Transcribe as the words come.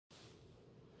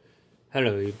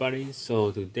Hello everybody,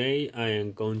 so today I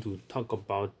am going to talk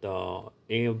about the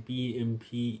Airbnb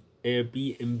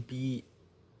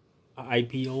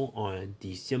IPO on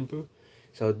December.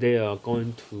 So they are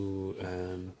going to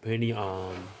planning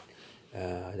on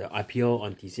the IPO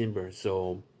on December.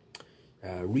 So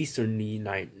recently,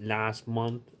 like last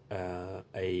month, a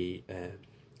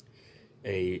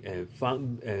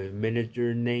fund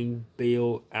manager named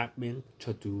Bill Ackman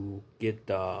tried to get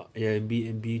the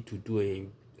Airbnb to do a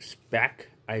SPAC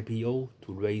IPO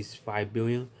to raise 5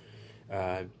 billion.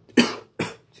 Uh,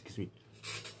 excuse me.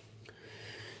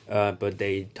 But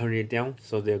they turned it down,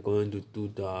 so they're going to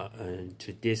do the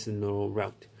traditional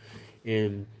route.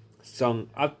 And some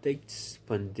updates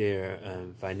from their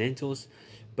financials,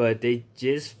 but they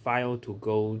just filed to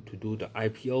go to do the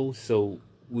IPO, so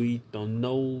we don't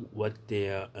know what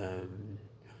their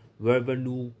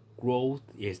revenue growth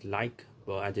is like.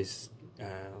 But I just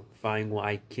find what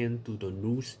I can through the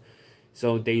news.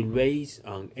 So they raised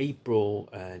on April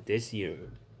this year.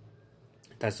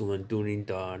 That's when during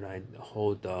the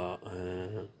whole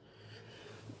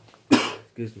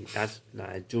excuse me. That's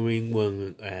during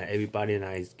when everybody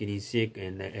is getting sick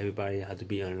and everybody had to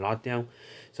be on lockdown.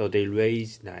 So they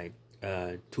raised $2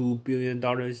 billion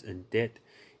in debt,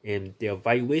 and their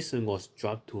valuation was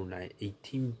dropped to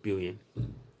 18 billion.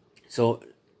 So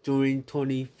during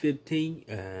 2015,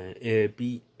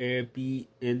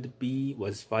 Airbnb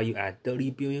was valued at 30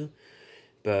 billion.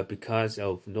 But because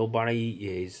of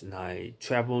nobody is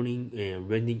traveling and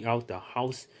renting out the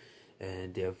house,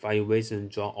 and their valuation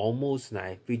dropped almost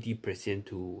 50%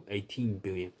 to 18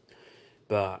 billion.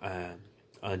 But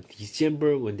on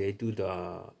December, when they do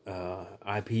the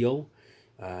IPO,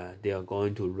 they are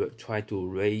going to try to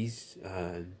raise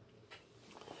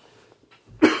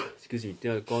excuse me, they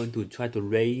are going to try to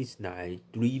raise 3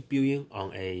 billion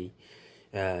on a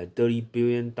 $30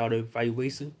 billion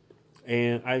valuation.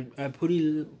 And I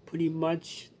pretty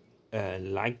much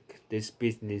like this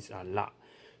business a lot.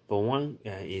 For one,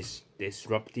 is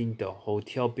disrupting the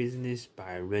hotel business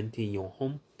by renting your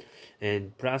home,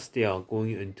 and plus they are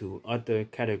going into other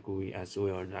category as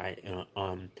well.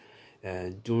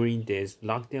 During this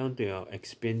lockdown, they are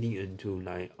expanding into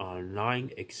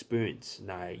online experience,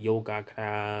 like yoga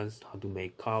class, how to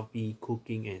make coffee,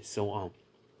 cooking, and so on.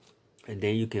 And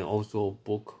then you can also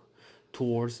book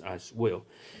tours as well.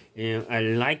 And I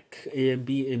like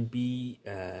Airbnb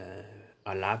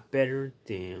a lot better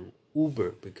than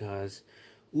Uber, because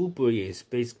Uber is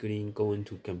basically going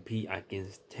to compete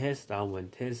against Tesla when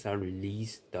Tesla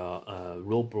released the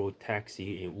robo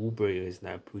taxi, and Uber is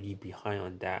pretty behind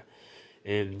on that.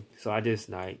 And so I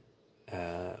just Airbnb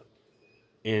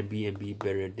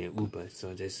better than Uber.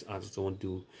 So I just want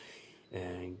to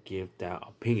give that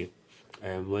opinion.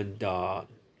 And when will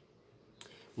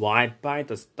I buy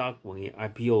the stock when it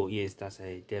IPO? Yes, that's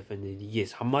a definitely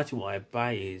yes. How much will I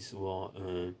buy is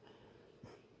it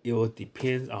will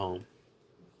depend on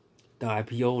the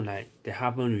IPO. They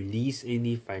haven't released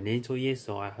any financial yet,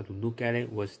 so I have to look at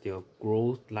it. What's their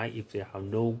growth like? If they have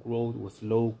no growth, with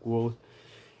low growth,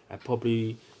 I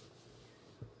probably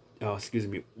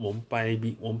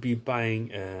won't be buying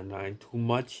too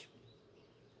much.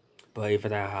 But if I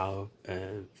have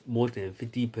more than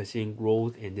 50%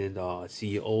 growth, and then the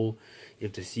CEO,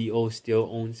 if the CEO still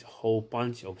owns a whole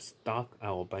bunch of stock,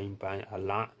 I will buy a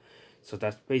lot. So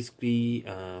that's basically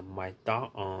my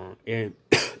thought on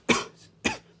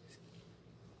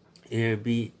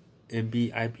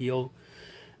Airbnb IPO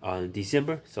on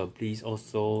December. So please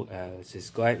also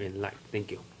subscribe and like.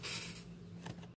 Thank you.